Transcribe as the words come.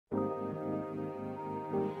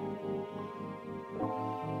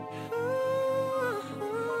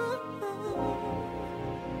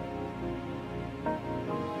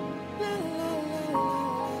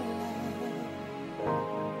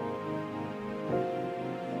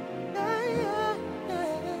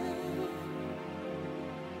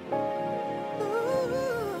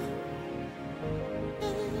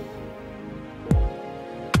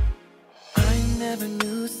Never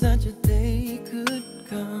knew such a day could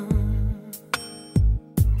come,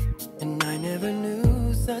 and I never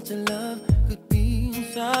knew such a love could be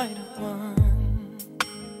inside of one.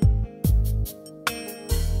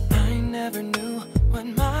 I never knew what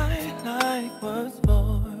my life was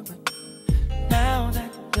for, but now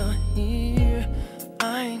that you're here,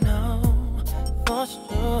 I know for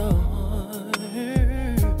sure.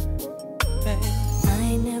 Babe.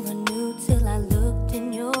 I never knew till I looked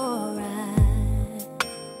in your eyes.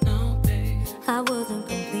 I wasn't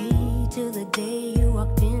complete till the day you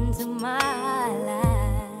walked into my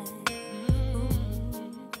life.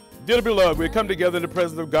 Dearly beloved, we come together in the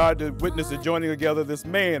presence of God to witness the joining together of this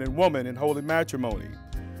man and woman in holy matrimony.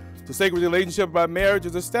 The sacred relationship by marriage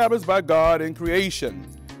is established by God in creation.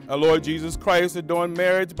 Our Lord Jesus Christ adorned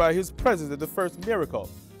marriage by his presence at the first miracle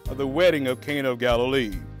of the wedding of Cana of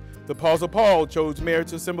Galilee. The Apostle Paul chose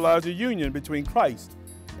marriage to symbolize the union between Christ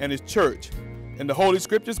and his church. And the Holy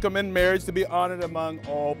Scriptures commend marriage to be honored among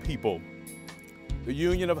all people. The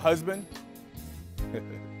union of husband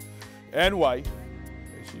and wife,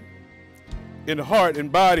 in heart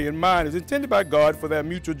and body and mind, is intended by God for their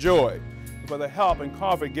mutual joy, for the help and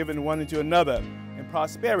comfort given one to another in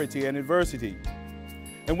prosperity and adversity.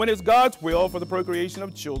 And when it's God's will for the procreation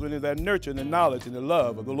of children in their nurture and the knowledge and the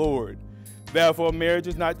love of the Lord. Therefore, marriage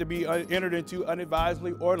is not to be entered into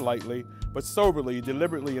unadvisedly or lightly, but soberly,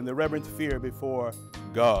 deliberately, in the reverent fear before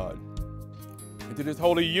God. Into this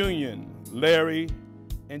holy union, Larry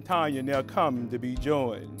and Tanya now come to be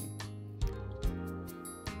joined.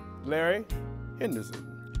 Larry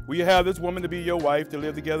Henderson, will you have this woman to be your wife, to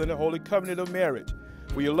live together in the holy covenant of marriage?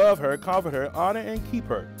 Will you love her, comfort her, honor and keep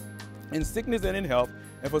her, in sickness and in health,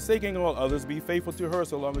 and forsaking all others, be faithful to her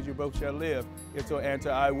so long as you both shall live? If so,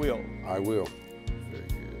 answer, I will. I will. Very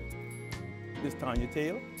good. Miss Tanya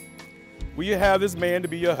Taylor, will you have this man to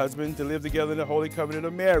be your husband, to live together in the holy covenant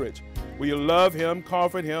of marriage? Will you love him,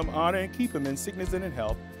 comfort him, honor and keep him in sickness and in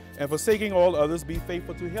health, and forsaking all others, be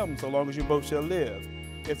faithful to him so long as you both shall live?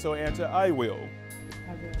 If so, answer, I will.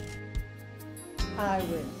 I will. I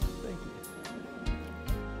will. Thank you.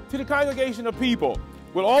 To the congregation of people,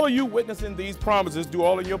 will all of you witnessing these promises do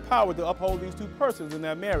all in your power to uphold these two persons in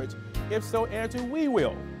their marriage? If so, answer, we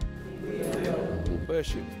will. We will.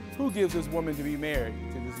 Bless you. Who gives this woman to be married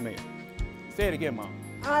to this man? Say it again, Mom.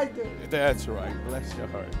 I do. That's right. Bless your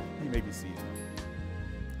heart. You may be seated.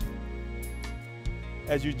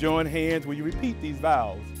 As you join hands, will you repeat these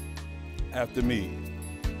vows after me?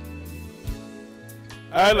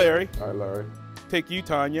 I, Larry. I, Larry. Take you,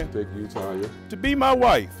 Tanya. Take you, Tanya. To be my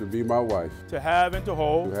wife. To be my wife. To have and to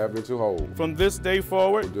hold. To have and to hold. From this day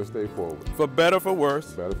forward. From this day forward. For better, for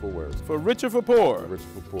worse. For better, for worse. For richer, for poor. For richer,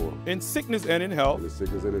 for poor. In sickness and in health. In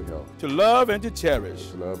sickness and in health. To love and to cherish.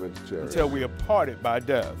 To love and to cherish. Until we are parted by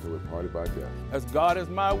death. Until we're parted by death. As God is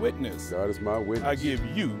my witness. God is my witness. I give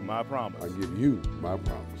you my promise. I give you my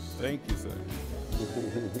promise. Thank you, sir.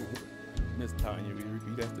 Miss Tanya, will you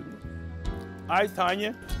repeat after me? I,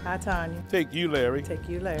 Tanya. I, Tanya. Take you, Larry. Take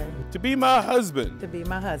you, Larry. To be my husband. To be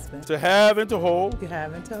my husband. To have and to hold. To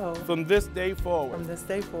have and to hold. From this day forward. From this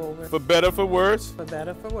day forward. For better, for worse. For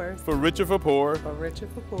better, for worse. For richer, for poor. For richer,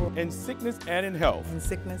 for poor. In sickness and in health. In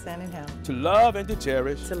sickness and in health. To love and to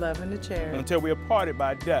cherish. To love and to cherish. Until we are parted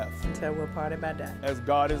by death. Until we're parted by death. As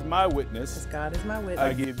God is my witness. As God is my witness.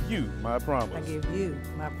 I give you my promise. I give you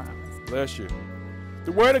my promise. Bless you.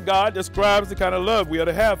 The Word of God describes the kind of love we are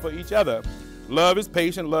to have for each other. Love is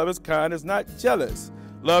patient, love is kind, is not jealous.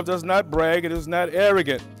 Love does not brag, it is not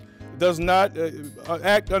arrogant. It does not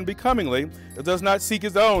act unbecomingly. It does not seek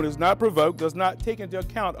its own, is not provoked, does not take into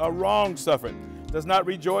account a wrong suffered, does not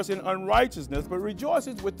rejoice in unrighteousness, but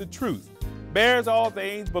rejoices with the truth, bears all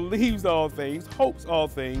things, believes all things, hopes all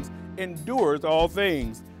things, endures all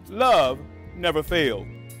things. Love never fails.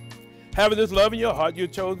 Having this love in your heart, you're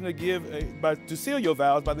chosen to to seal your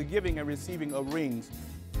vows by the giving and receiving of rings.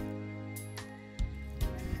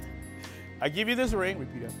 I give you this ring,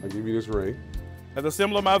 repeat that. I give you this ring. As a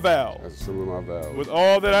symbol of my vow. As a symbol of my vow. With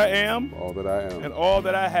all that I am. All that I am. And all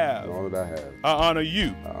that I have. And all that I have. I honor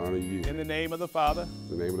you. I honor you. In the name of the Father.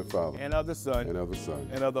 In the name of the Father. And of the Son. And of the Son.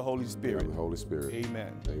 And of the Holy Spirit. And of the Holy Spirit.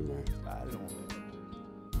 Amen. Amen.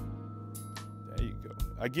 There you go.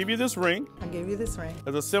 I give you this ring. I give you this ring.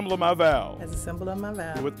 As a symbol of my vow. As a symbol of my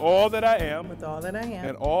vow. With all that I am. With all that I am.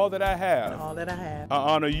 And all that I have. And all that I have. I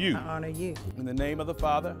honor you. I honor you. In the name of the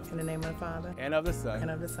Father. In the name of the Father. And of the Son.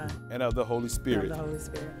 And of the Son. And of the Holy Spirit. And of the Holy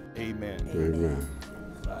Spirit. Amen. Amen.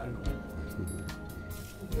 Amen.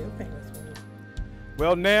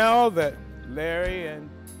 Well, now that Larry and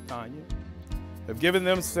Tanya have given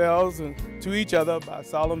themselves to each other by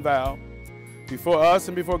solemn vow, before us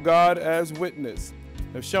and before God as witness,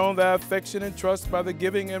 have shown their affection and trust by the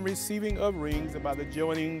giving and receiving of rings and by the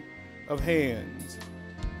joining of hands,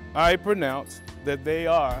 I pronounce that they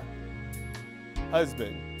are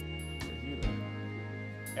husband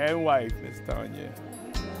and wife, Miss Tanya.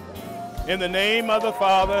 In the name of the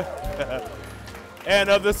Father, and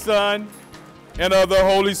of the Son, and of the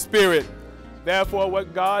Holy Spirit. Therefore,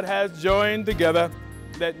 what God has joined together,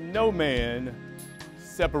 let no man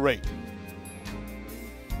separate.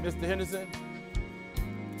 Mr. Henderson,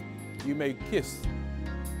 you may kiss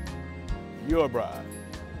your bride.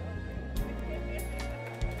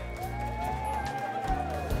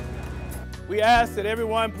 We ask that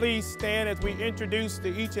everyone please stand as we introduce to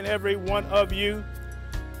each and every one of you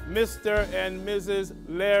Mr. and Mrs.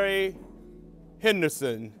 Larry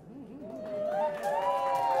Henderson.